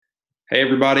Hey,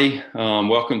 everybody.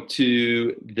 Welcome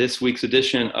to this week's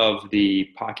edition of the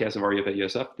podcast of RUF at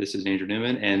USF. This is Andrew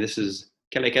Newman, and this is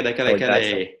Kelly Jackson,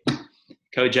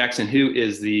 who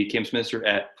is the campus minister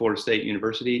at Florida State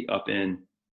University up in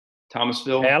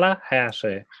Thomasville.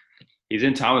 Tallahassee. He's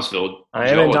in Thomasville. I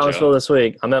am in Thomasville this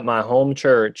week. I'm at my home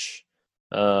church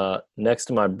next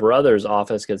to my brother's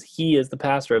office because he is the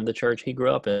pastor of the church he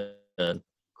grew up in.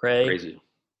 Crazy.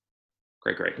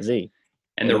 Great. Z.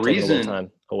 And the reason time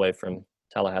away from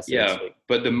Tallahassee. Yeah,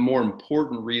 but the more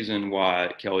important reason why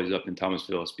Kelly's up in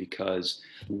Thomasville is because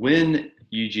when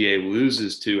UGA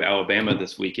loses to Alabama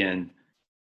this weekend,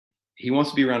 he wants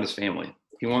to be around his family.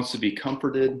 He wants to be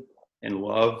comforted and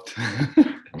loved.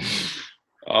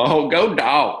 Oh, go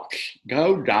dogs.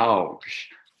 Go dogs.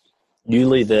 You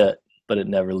leave it, but it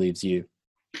never leaves you.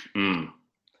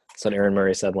 That's what Aaron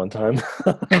Murray said one time.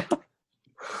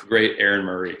 Great Aaron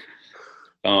Murray.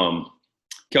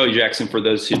 Kelly Jackson, for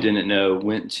those who didn't know,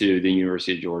 went to the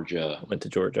University of Georgia. Went to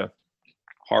Georgia.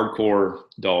 Hardcore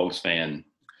Dogs fan.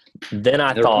 Then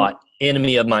I thought,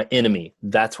 enemy of my enemy.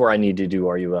 That's where I need to do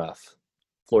RUF.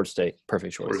 Florida State,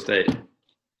 perfect choice. Florida State.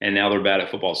 And now they're bad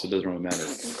at football, so it doesn't really matter.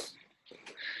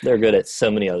 They're good at so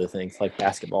many other things, like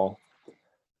basketball.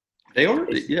 They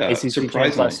are, yeah. ACC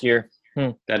surprisingly. last year.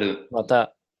 That is about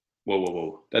that.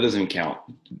 Whoa. That doesn't even count.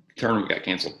 The tournament got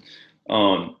canceled.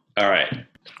 All right.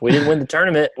 We didn't win the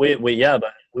tournament. But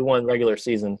we won regular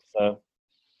season. So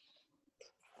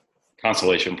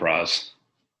consolation prize.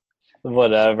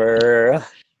 Whatever.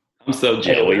 I'm so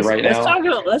jelly right now.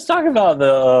 Let's talk about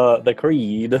the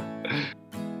creed.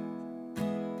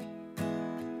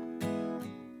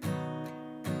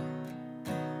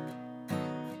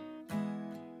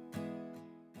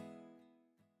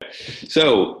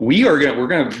 So we're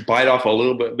gonna bite off a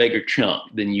little bit bigger chunk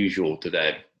than usual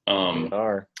today. We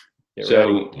are.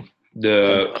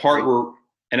 The part where,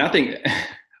 and I think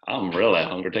I'm really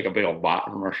hungry. Take a big old bite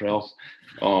from ourselves.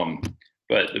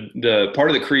 But the part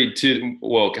of the creed too.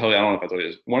 Well, Kelly, I don't know if I told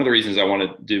you this. One of the reasons I want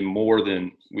to do more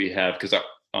than we have, because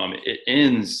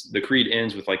the creed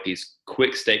ends with like these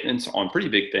quick statements on pretty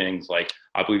big things, like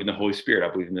I believe in the Holy Spirit.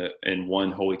 I believe in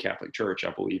one holy Catholic Church.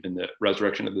 I believe in the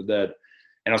resurrection of the dead.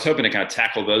 And I was hoping to kind of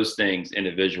tackle those things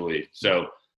individually. So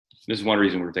this is one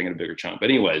reason we're taking a bigger chunk. But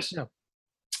anyways,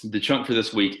 The chunk for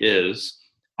this week is,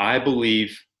 I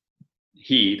believe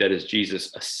he, that is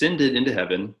Jesus, ascended into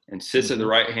heaven and sits at the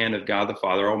right hand of God the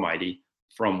Father Almighty,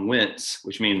 from whence,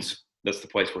 which means that's the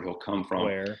place where he'll come from.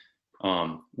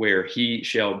 Where he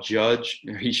shall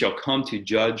come to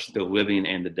judge the living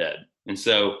and the dead. And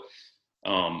so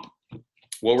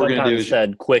what we're going to do is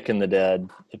said quick and the dead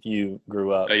if you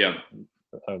grew up.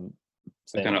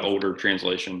 Kind of older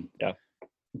translation. Yeah.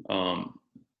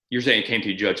 You're saying it came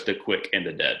to judge the quick and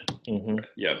the dead. Mm-hmm.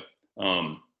 Yeah.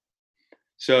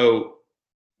 So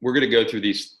we're going to go through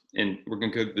these, and we're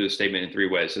going to go through the statement in three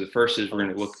ways. So the first is we're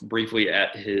going to look briefly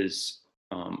at his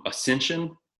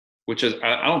ascension, which is,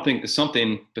 I don't think is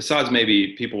something, besides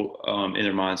maybe people in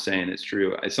their minds saying it's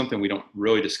true, it's something we don't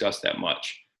really discuss that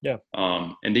much. Yeah.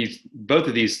 And all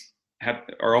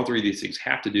three of these things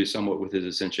have to do somewhat with his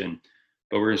ascension,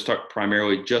 but we're going to start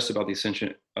primarily just about the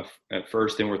ascension at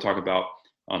first. Then we'll talk about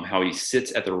how he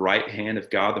sits at the right hand of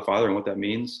God the Father and what that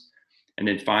means. And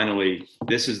then finally,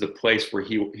 this is the place where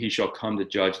he shall come to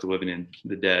judge the living and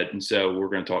the dead. And so we're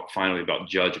going to talk finally about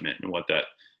judgment and what that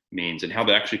means and how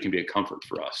that actually can be a comfort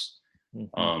for us.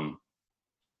 Mm-hmm.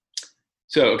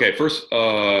 First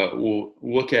we'll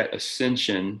look at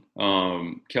ascension.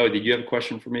 Kelly, did you have a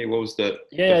question for me? What was the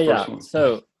first one?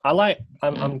 So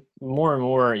I'm more and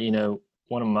more,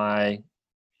 one of my,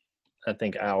 I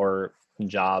think our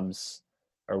jobs,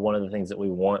 or one of the things that we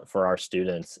want for our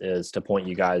students, is to point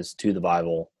you guys to the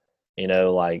Bible.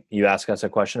 Like you ask us a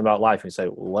question about life, we say,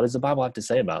 well, what does the Bible have to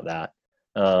say about that?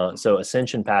 So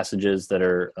ascension passages that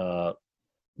are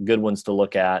good ones to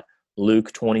look at: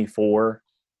 Luke 24,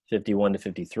 51 to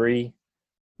 53,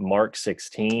 Mark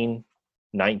 16,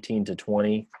 19 to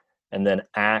 20, and then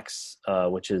Acts,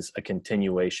 which is a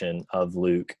continuation of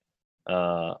Luke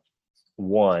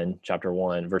chapter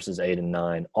 1, verses 8 and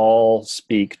 9, all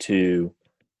speak to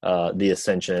the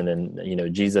ascension.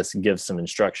 And, Jesus gives some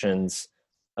instructions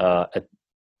at,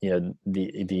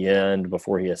 the end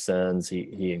before he ascends.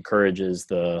 He encourages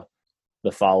the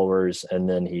followers, and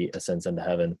then he ascends into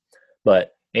heaven.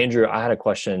 But Andrew, I had a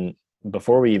question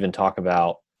before we even talk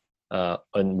about,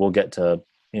 and we'll get to,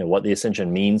 what the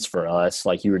ascension means for us.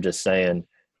 Like you were just saying,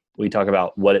 we talk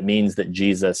about what it means that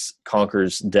Jesus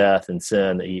conquers death and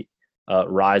sin, that he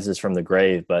rises from the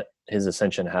grave, but his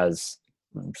ascension has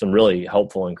some really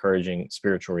helpful, encouraging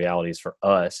spiritual realities for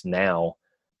us now.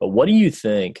 But what do you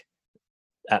think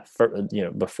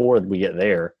before we get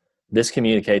there, this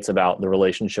communicates about the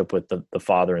relationship with the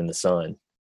Father and the Son,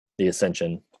 the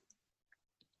ascension.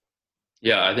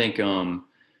 Yeah, I think, and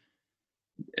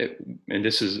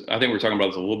this is, I think we're talking about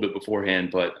this a little bit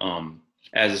beforehand, but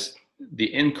as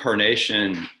the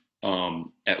incarnation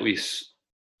at least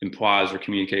implies or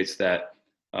communicates that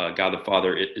God the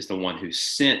Father is the one who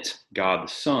sent God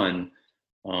the Son,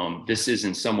 this is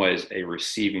in some ways a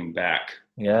receiving back.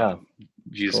 Yeah.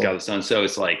 Jesus, Cool. God the Son. So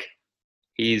it's like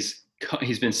he's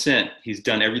been sent. He's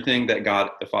done everything that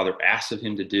God the Father asked of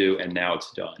him to do, and now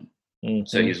it's done. Mm-hmm.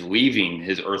 So he's leaving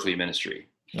his earthly ministry.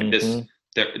 And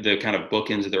Mm-hmm. the kind of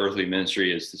bookends of the earthly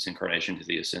ministry is this incarnation to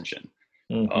the ascension.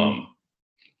 Mm-hmm.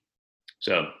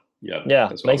 So yeah,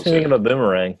 Makes me think of a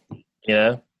boomerang.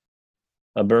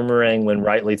 A boomerang, when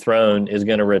rightly thrown, is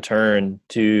going to return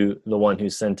to the one who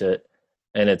sent it,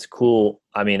 and it's cool.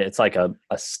 I mean, it's like a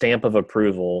stamp of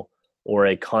approval or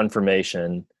a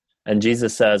confirmation. And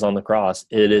Jesus says on the cross,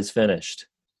 "It is finished,"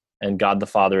 and God the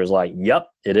Father is like, "Yep,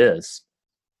 it is.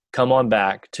 Come on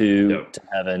back to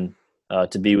heaven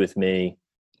to be with me."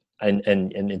 And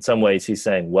in some ways, he's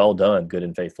saying, "Well done, good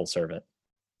and faithful servant."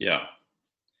 Yeah.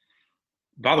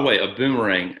 By the way, a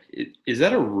boomerang, is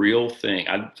that a real thing?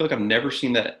 I feel like I've never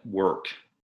seen that work.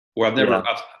 Or I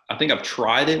think I've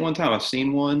tried it one time. I've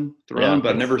seen one thrown, but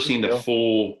I've never seen the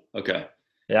full. Okay.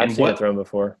 Yeah, I've seen it thrown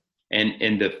before. And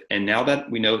now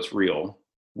that we know it's real,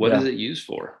 what is it used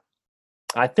for?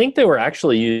 I think they were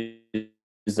actually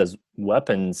used as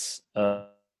weapons at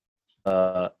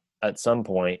some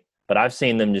point, but I've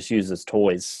seen them just used as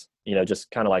toys.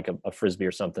 Just kind of like a frisbee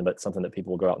or something, but something that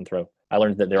people will go out and throw. I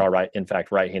learned that there are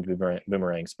right-handed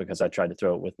boomerangs because I tried to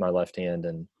throw it with my left hand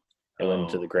and it went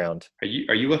into the ground. Are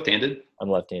you left-handed? I'm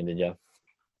left-handed, yeah.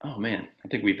 Oh man, I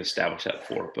think we've established that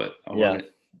before, but I learn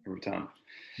it every time.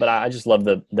 But I just love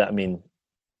that. I mean,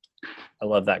 I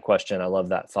love that question. I love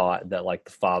that thought that like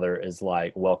the Father is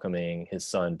like welcoming his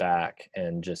Son back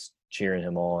and just cheering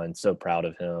him on, so proud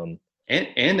of him,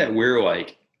 and that we're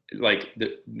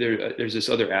there's this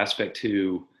other aspect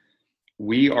too.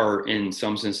 We are in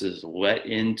some senses let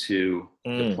into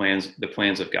the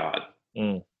plans of God,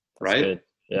 right? Good.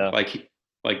 Yeah.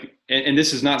 And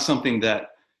this is not something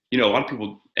that a lot of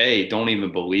people don't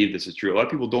even believe this is true. A lot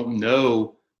of people don't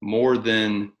know more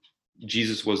than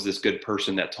Jesus was this good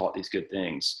person that taught these good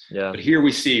things. Yeah. But here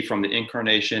we see from the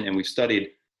incarnation, and we've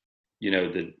studied,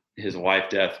 his life,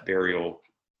 death, burial,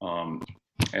 and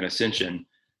ascension,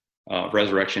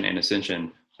 resurrection and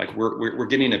ascension. Like we're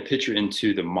getting a picture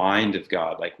into the mind of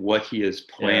God, like what he has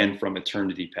planned from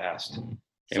eternity past.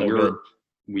 And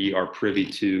we are privy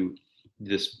to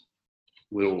this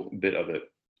little bit of it.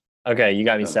 Okay. You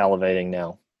got me salivating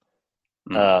now.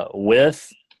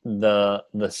 With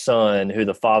the Son who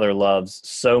the Father loves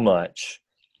so much,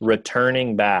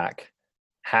 returning back,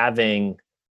 having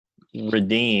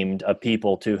redeemed a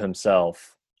people to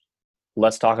himself.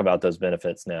 Let's talk about those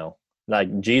benefits now.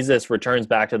 Like Jesus returns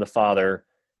back to the Father.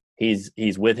 He's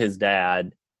with his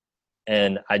dad.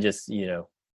 And I just,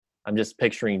 I'm just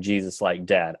picturing Jesus like,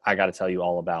 "Dad, I got to tell you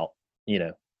all about,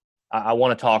 I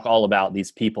want to talk all about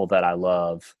these people that I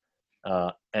love."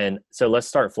 And so let's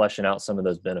start fleshing out some of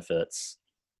those benefits.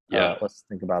 Let's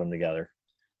think about them together.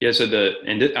 Yeah. So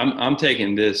I'm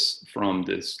taking this from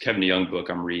this Kevin DeYoung book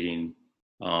I'm reading.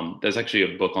 There's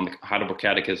actually a book on the Heidelberg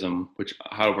Catechism, which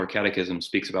Heidelberg Catechism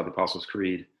speaks about the Apostles'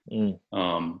 Creed.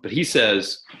 But he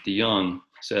says, DeYoung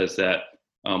says that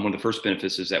one of the first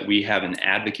benefits is that we have an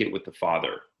advocate with the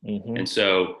Father. And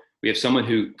so we have someone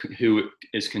who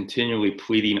is continually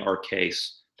pleading our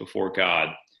case before God.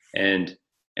 And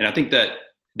I think that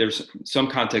there's some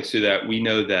context to that. We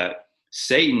know that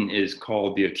Satan is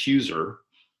called the accuser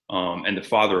and the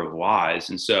father of lies.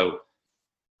 And so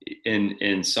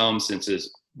in some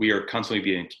senses, we are constantly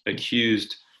being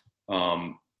accused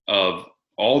of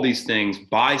all these things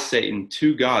by Satan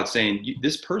to God, saying,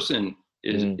 "This person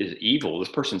is evil. This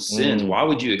person sins. Why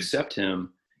would you accept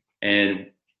him?"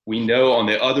 And we know on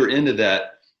the other end of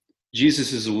that,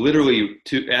 Jesus is literally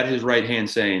at his right hand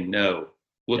saying, "No,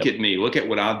 look at me. Look at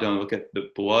what I've done. Look at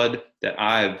the blood that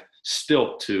I've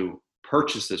spilt to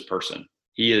purchase this person.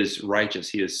 He is righteous.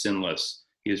 He is sinless.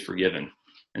 He is forgiven."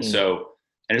 And so,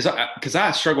 and it's because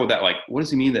I struggle with that. Like, what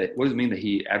does it mean that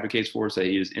he advocates for us, that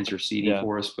he is interceding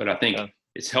for us? But I think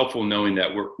it's helpful knowing that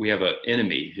we have an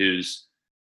enemy who's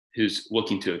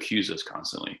looking to accuse us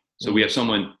constantly. So we have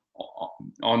someone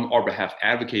on our behalf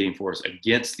advocating for us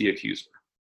against the accuser.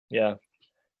 Yeah,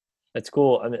 that's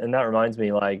cool. And that reminds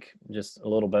me, like, just a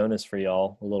little bonus for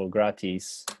y'all, a little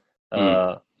gratis.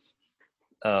 I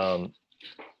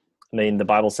mean, the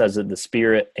Bible says that the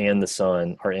Spirit and the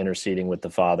Son are interceding with the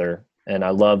Father And I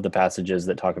love the passages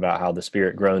that talk about how the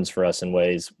Spirit groans for us in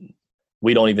ways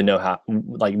we don't even know how.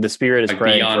 Like the Spirit is Like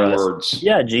praying for beyond us. words.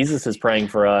 Yeah, Jesus is praying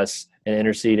for us and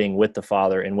interceding with the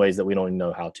Father in ways that we don't even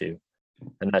know how to.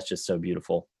 And that's just so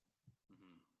beautiful.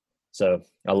 So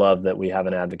I love that we have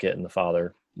an advocate in the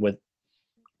Father,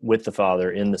 with the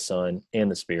Father, in the Son, and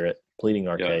the Spirit, pleading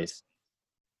our case.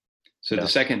 So the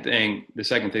second thing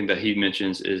that he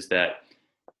mentions is that,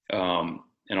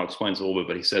 and I'll explain this a little bit,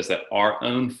 but he says that our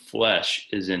own flesh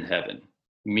is in heaven,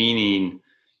 meaning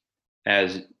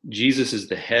as Jesus is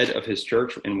the head of his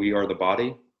church and we are the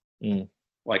body,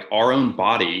 like our own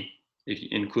body,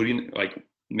 including, like,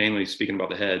 mainly speaking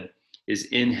about the head, is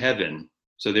in heaven.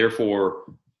 So therefore,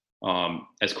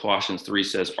 as Colossians 3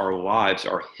 says, our lives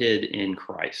are hid in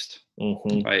Christ,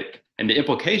 right? And the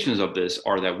implications of this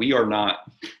are that we are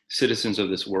not citizens of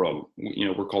this world.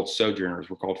 We're called sojourners,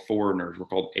 we're called foreigners, we're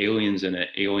called aliens in an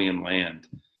alien land.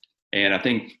 And I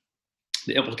think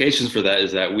the implications for that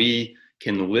is that we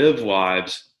can live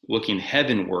lives looking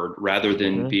heavenward rather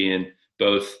than being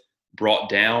both brought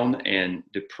down and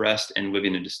depressed and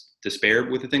living in despair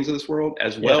with the things of this world,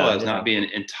 as well as not being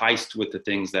enticed with the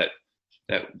things that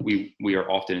we are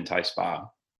often enticed by.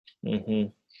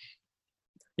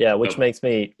 Yeah, which makes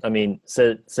me,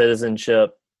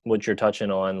 citizenship, which you're touching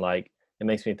on, like, it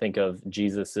makes me think of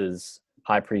Jesus's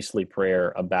high priestly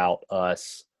prayer about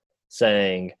us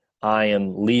saying, I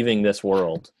am leaving this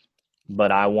world,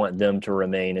 but I want them to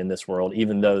remain in this world,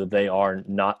 even though they are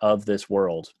not of this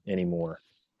world anymore.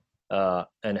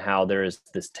 And how there is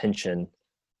this tension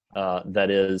that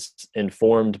is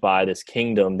informed by this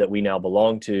kingdom that we now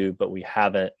belong to, but we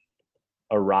haven't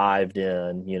arrived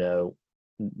in,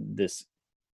 this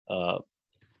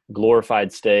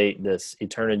glorified state, this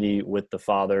eternity with the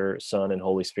Father, Son, and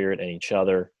Holy Spirit and each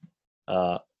other.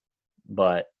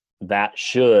 But that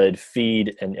should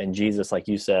feed, and Jesus, like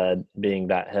you said, being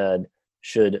that head,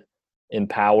 should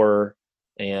empower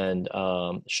and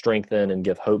strengthen and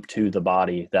give hope to the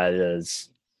body that is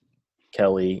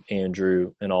Kelly,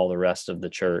 Andrew, and all the rest of the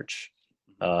church,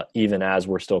 even as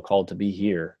we're still called to be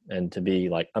here and to be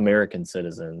like American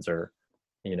citizens, or,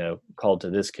 called to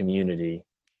this community.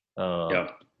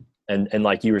 And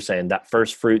like you were saying, that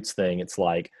first fruits thing, it's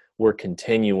like we're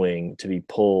continuing to be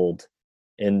pulled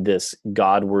in this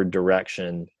Godward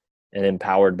direction and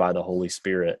empowered by the Holy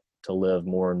Spirit to live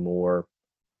more and more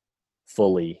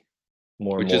fully,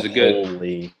 more and more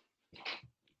holy.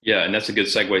 Yeah, and that's a good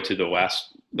segue to the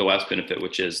last benefit,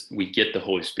 which is we get the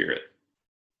Holy Spirit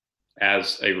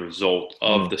as a result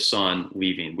of the Son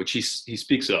leaving, which he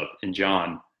speaks of in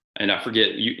John. And I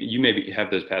forget, you maybe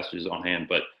have those passages on hand,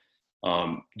 but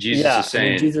Jesus is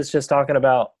saying, Jesus just talking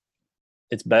about,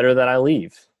 it's better that I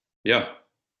leave. Yeah,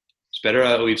 it's better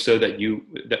that I leave so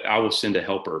that I will send a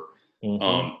helper.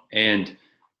 And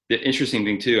the interesting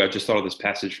thing too, I just thought of this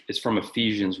passage. It's from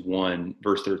Ephesians 1,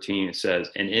 verse 13. It says,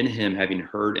 and in him, having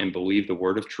heard and believed the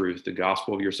word of truth, the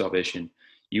gospel of your salvation,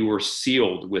 you were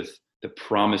sealed with the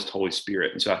promised Holy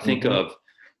Spirit. And so I think of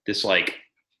this, like,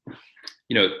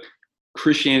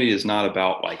 Christianity is not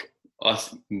about like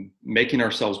us making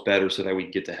ourselves better so that we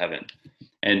get to heaven.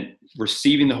 And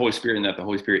receiving the Holy Spirit, and that the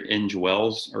Holy Spirit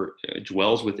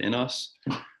dwells within us,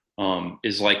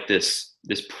 is like this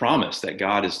promise that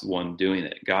God is the one doing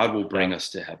it. God will bring us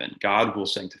to heaven. God will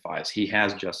sanctify us. He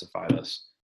has justified us.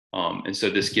 And so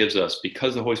this gives us,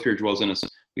 because the Holy Spirit dwells in us,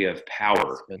 we have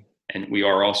power. And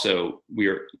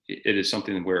it is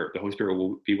something where the Holy Spirit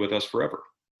will be with us forever.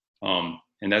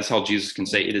 And that's how Jesus can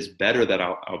say, it is better that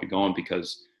I'll be gone,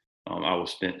 because I will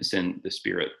send the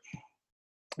Spirit.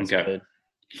 Okay.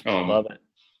 Love it.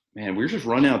 Man, we're just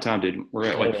running out of time, dude. We're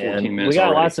at like 14 minutes. We got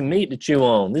already. Lots of meat to chew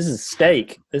on. This is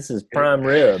steak. This is prime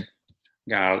rib.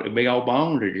 Got a big old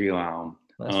bone to chew on.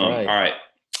 That's right. All right.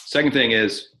 Second thing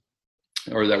is,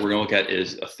 or that we're going to look at,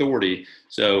 is authority.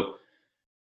 So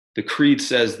the creed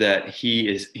says that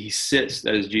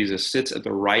Jesus sits at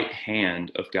the right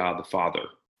hand of God the Father.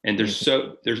 And there's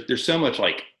so much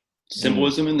like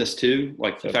symbolism in this too,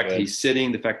 like the fact that he's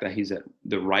sitting, the fact that he's at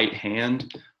the right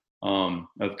hand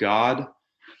of God.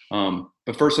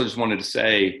 But first, I just wanted to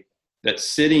say that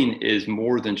sitting is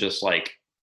more than just like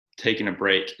taking a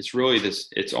break. It's really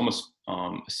it's almost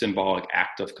a symbolic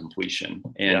act of completion.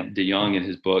 And DeYoung in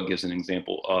his book gives an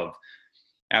example of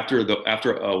after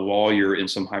a lawyer in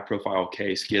some high profile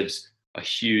case gives a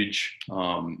huge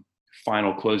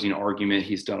final closing argument.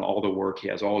 He's done all the work. He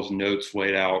has all his notes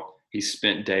laid out. He's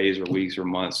spent days or weeks or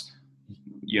months,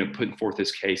 putting forth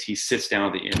his case. He sits down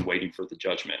at the end waiting for the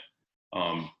judgment.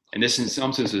 And this, in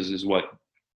some senses, is what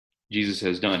Jesus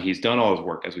has done. He's done all his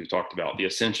work, as we've talked about. The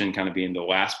Ascension kind of being the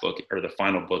last book, or the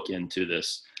final book into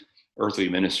this earthly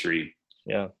ministry.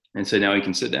 Yeah. And so now he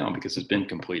can sit down because it's been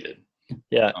completed.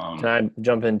 Yeah. Can I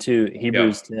jump into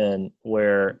Hebrews 10,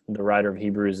 where the writer of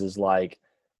Hebrews is like,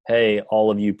 hey, all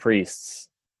of you priests,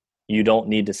 you don't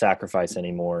need to sacrifice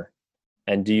anymore.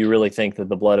 And do you really think that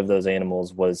the blood of those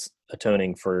animals was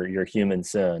atoning for your human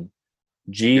sin?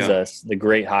 Jesus, the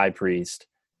great high priest,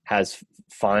 has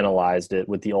finalized it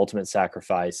with the ultimate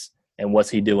sacrifice. And what's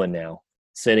he doing now?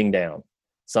 Sitting down.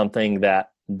 Something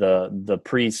that the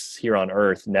priests here on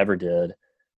earth never did,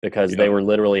 because they were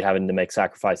literally having to make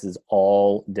sacrifices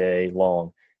all day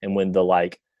long. And when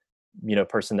the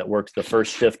person that worked the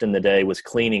first shift in the day was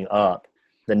cleaning up,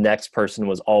 the next person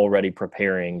was already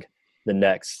preparing the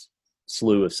next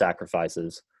slew of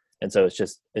sacrifices. And so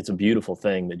it's a beautiful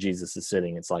thing that Jesus is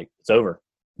sitting. It's like, it's over.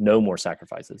 No more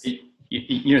sacrifices.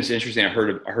 It's interesting. I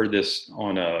heard this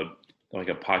on a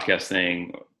podcast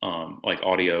thing, like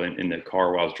audio in the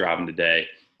car while I was driving today,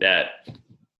 that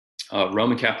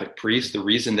Roman Catholic priests, the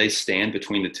reason they stand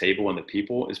between the table and the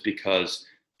people is because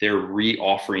they're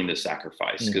re-offering the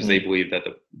sacrifice, because they believe that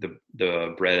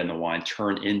the bread and the wine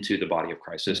turn into the body of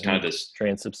Christ. So it's kind of this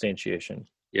transubstantiation.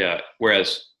 Yeah.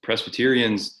 Whereas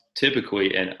Presbyterians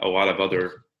typically, and a lot of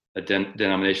other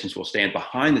denominations, will stand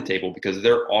behind the table because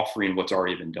they're offering what's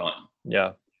already been done.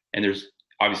 Yeah. And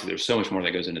there's so much more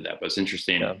that goes into that, but it's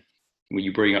interesting when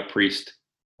you bring up priest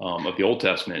of the Old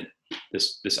Testament,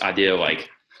 this idea like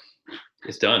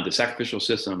it's done. The sacrificial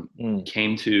system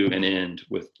came to an end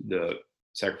with the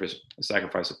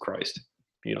sacrifice of Christ.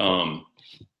 Beautiful.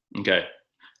 Okay.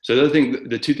 So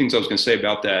the two things I was going to say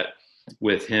about that,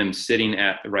 with him sitting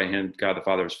at the right hand of God the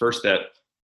Father, is first that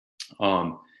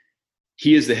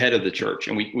he is the head of the church,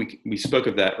 and we spoke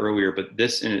of that earlier, but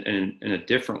this in a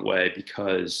different way,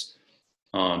 because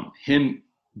him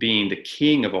being the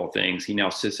king of all things, he now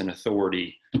sits in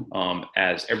authority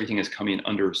as everything is coming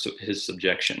under his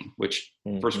subjection, which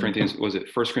 1 Corinthians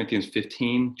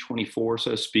 15:24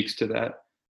 so speaks to that.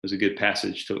 It was a good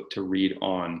passage to read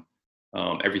on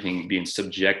everything being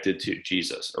subjected to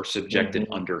Jesus, or subjected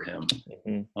under him.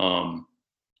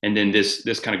 And then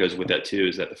this kind of goes with that too,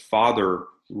 is that the Father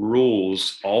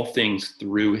rules all things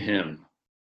through him.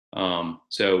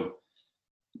 So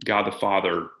God the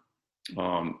Father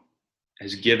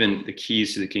has given the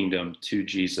keys to the kingdom to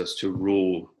Jesus to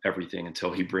rule everything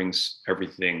until he brings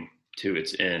everything to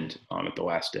its end at the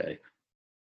last day.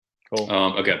 Cool.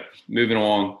 Okay, moving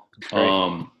along.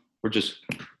 We're just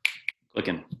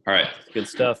clicking. All right. Good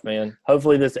stuff, man.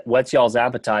 Hopefully this whets y'all's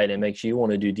appetite and makes you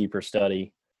want to do deeper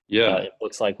study. Yeah. It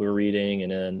looks like we're reading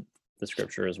and in the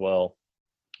scripture as well.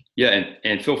 Yeah.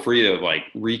 And feel free to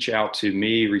reach out to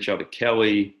me, reach out to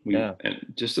Kelly,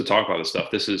 and just to talk about this stuff.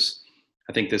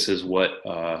 I think this is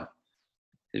what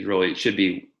is really, it should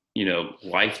be,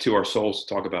 life to our souls,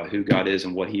 to talk about who God is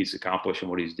and what he's accomplished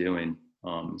and what he's doing.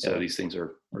 So these things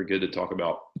are good to talk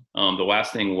about. The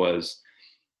last thing was,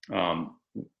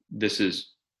 this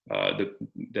is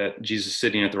that Jesus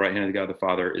sitting at the right hand of God the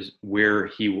Father is where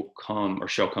he will come, or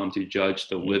shall come, to judge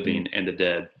the living and the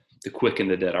dead, the quick and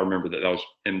the dead. I remember that was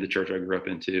in the church I grew up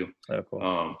in too. Oh,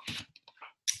 cool.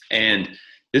 And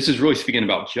this is really speaking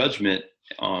about judgment.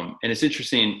 And it's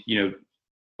interesting,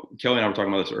 Kelly and I were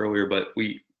talking about this earlier, but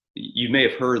you may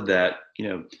have heard that,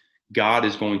 God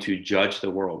is going to judge the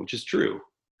world, which is true.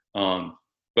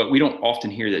 But we don't often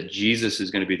hear that Jesus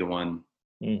is going to be the one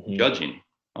judging,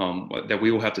 that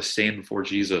we will have to stand before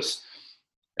Jesus.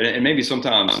 And maybe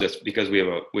sometimes that's because we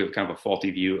have kind of a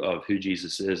faulty view of who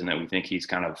Jesus is, and that we think he's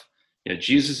kind of,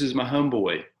 Jesus is my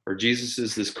homeboy, or Jesus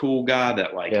is this cool guy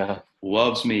that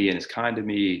loves me and is kind to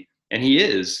me. And he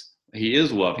is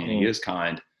loving, he is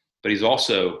kind, but he's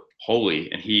also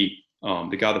holy.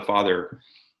 And the God the Father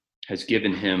has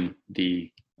given him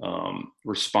the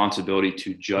responsibility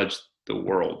to judge the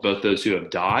world, both those who have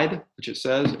died, which it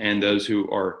says, and those who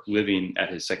are living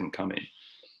at his second coming.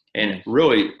 And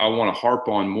really, I want to harp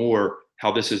on more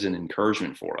how this is an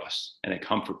encouragement for us and a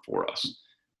comfort for us.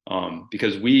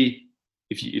 Because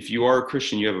if you are a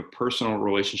Christian, you have a personal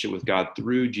relationship with God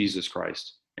through Jesus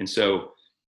Christ. And so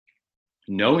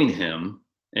knowing him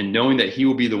and knowing that he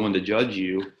will be the one to judge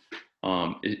you,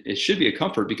 it should be a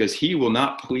comfort, because he will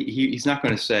not he's not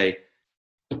going to say,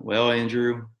 well,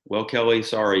 Andrew, well, Kelly,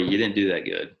 sorry, you didn't do that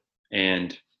good,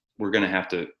 and we're going to have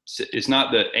to. It's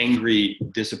not the angry,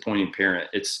 disappointing parent.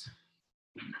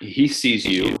 He sees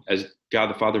you as God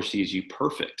the Father sees you,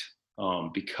 perfect,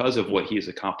 because of what he has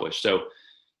accomplished. So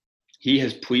he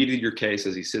has pleaded your case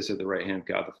as he sits at the right hand of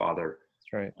God the Father.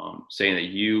 That's right. Saying that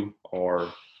you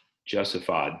are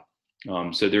justified.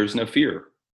 So there's no fear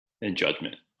in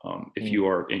judgment if you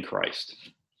are in Christ.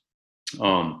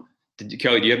 Kelly,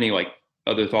 do you have any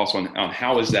other thoughts on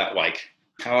how is that like,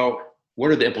 what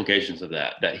are the implications of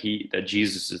that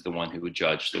Jesus is the one who would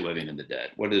judge the living and the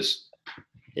dead?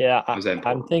 Yeah, Is that I'm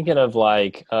important? thinking of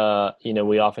like,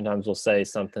 we oftentimes will say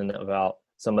something about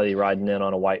somebody riding in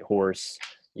on a white horse.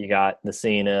 You got the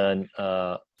scene in,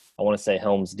 I want to say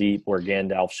Helm's Deep, where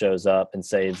Gandalf shows up and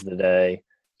saves the day.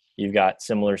 You've got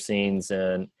similar scenes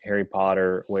in Harry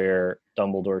Potter where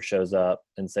Dumbledore shows up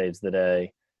and saves the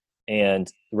day.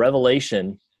 And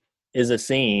Revelation is a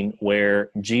scene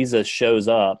where Jesus shows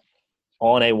up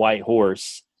on a white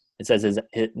horse. It says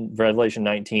Revelation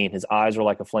 19, his eyes are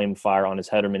like a flame of fire, on his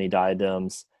head are many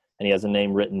diadems, and he has a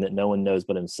name written that no one knows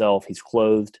but himself. He's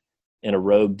clothed in a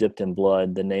robe dipped in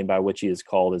blood. The name by which he is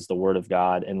called is the Word of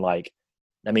God. And like,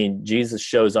 I mean, Jesus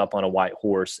shows up on a white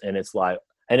horse, and it's like,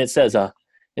 and it says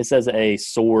a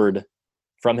sword,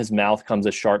 from his mouth comes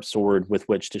a sharp sword with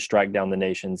which to strike down the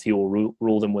nations. He will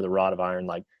rule them with a rod of iron.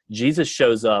 Like, Jesus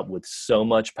shows up with so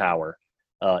much power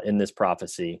in this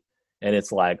prophecy. And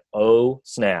it's like, oh,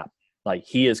 snap. Like,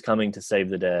 he is coming to save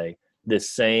the day.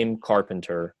 This same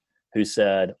carpenter who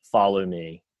said, follow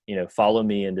me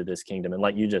into this kingdom. And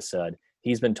like you just said,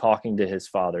 he's been talking to his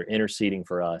Father, interceding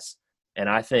for us. And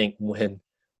I think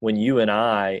when you and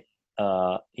I,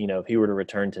 if he were to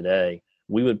return today,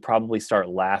 we would probably start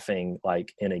laughing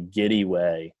like in a giddy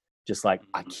way, just like,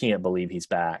 I can't believe he's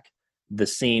back. The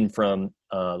scene from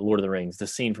Lord of the Rings, the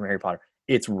scene from Harry Potter,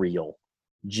 it's real.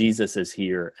 Jesus is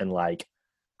here, and like,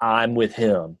 I'm with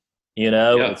him.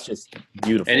 Yeah. It's just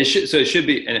beautiful. And it should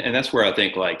be, and that's where I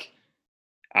think like,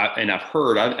 I've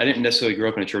heard, I didn't necessarily grow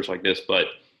up in a church like this, but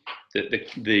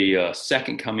the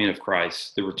second coming of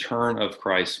Christ, the return of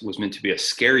Christ, was meant to be a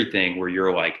scary thing where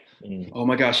you're like, oh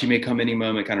my gosh, he may come any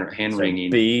moment, kind of hand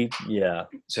wringing.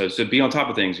 So be on top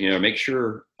of things, make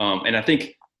sure. And I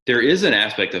think there is an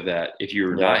aspect of that if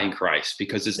you're not in Christ,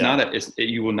 because it's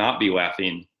you will not be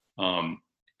laughing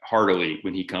heartily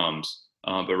when he comes,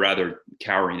 but rather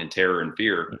cowering in terror and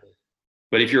fear.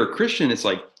 But if you're a Christian, it's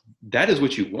like, that is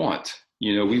what you want.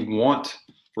 We want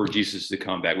for Jesus to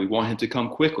come back. We want him to come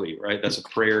quickly, right? That's a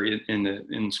prayer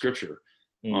in Scripture,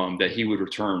 that he would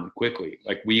return quickly.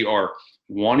 Like, we are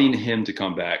wanting him to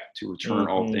come back to return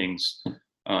all things,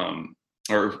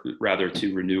 or rather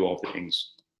to renew all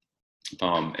things.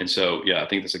 And so, I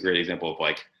think that's a great example of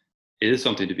like, it is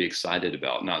something to be excited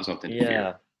about, not something to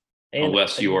fear,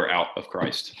 unless you are out of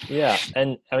Christ. Yeah.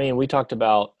 And I mean, we talked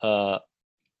about,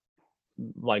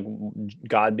 like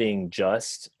God being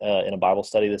just in a Bible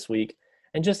study this week,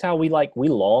 and just how we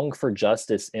long for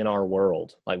justice in our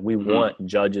world. Like, we want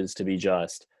judges to be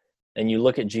just. And you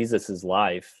look at Jesus's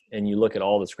life, and you look at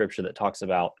all the Scripture that talks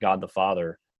about God the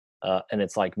Father, and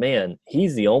it's like, man,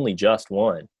 he's the only just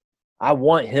one. I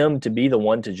want him to be the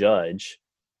one to judge.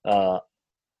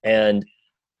 And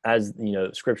as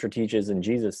Scripture teaches, in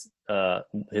Jesus,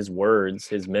 his words,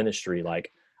 his ministry,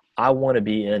 like, I want to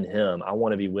be in him. I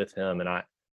want to be with him. And I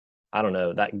don't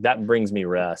know, that brings me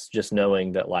rest, just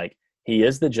knowing that like, he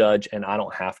is the judge and I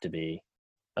don't have to be.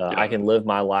 I can live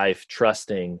my life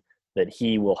trusting that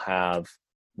he will have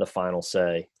the final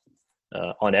say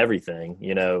on everything,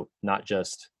 not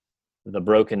just the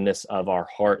brokenness of our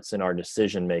hearts and our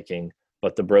decision making,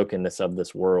 but the brokenness of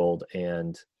this world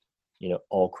and,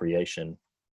 all creation.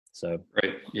 So,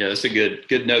 right. Yeah, that's a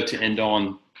good note to end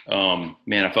on.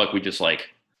 Man, I feel like we just like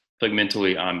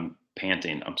mentally I'm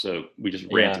panting. We just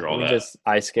ran through all that. We just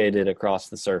ice skated across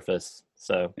the surface.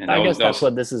 So I guess that's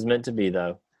what this is meant to be,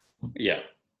 though. Yeah,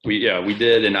 we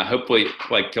did. And I hopefully,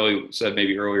 like Kelly said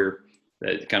maybe earlier,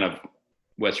 that kind of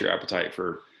whets your appetite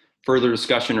for further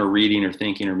discussion or reading or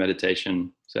thinking or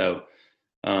meditation. So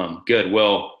good.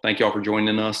 Well, thank y'all for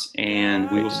joining us, and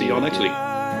we will see y'all next week.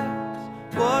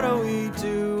 What are we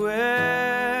doing?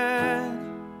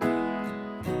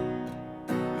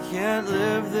 We can't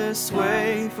live this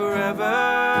way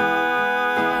forever.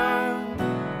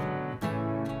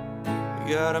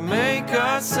 We gotta make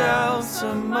ourselves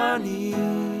some money,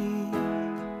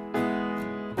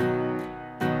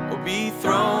 or be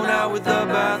thrown out with the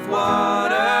bathwater.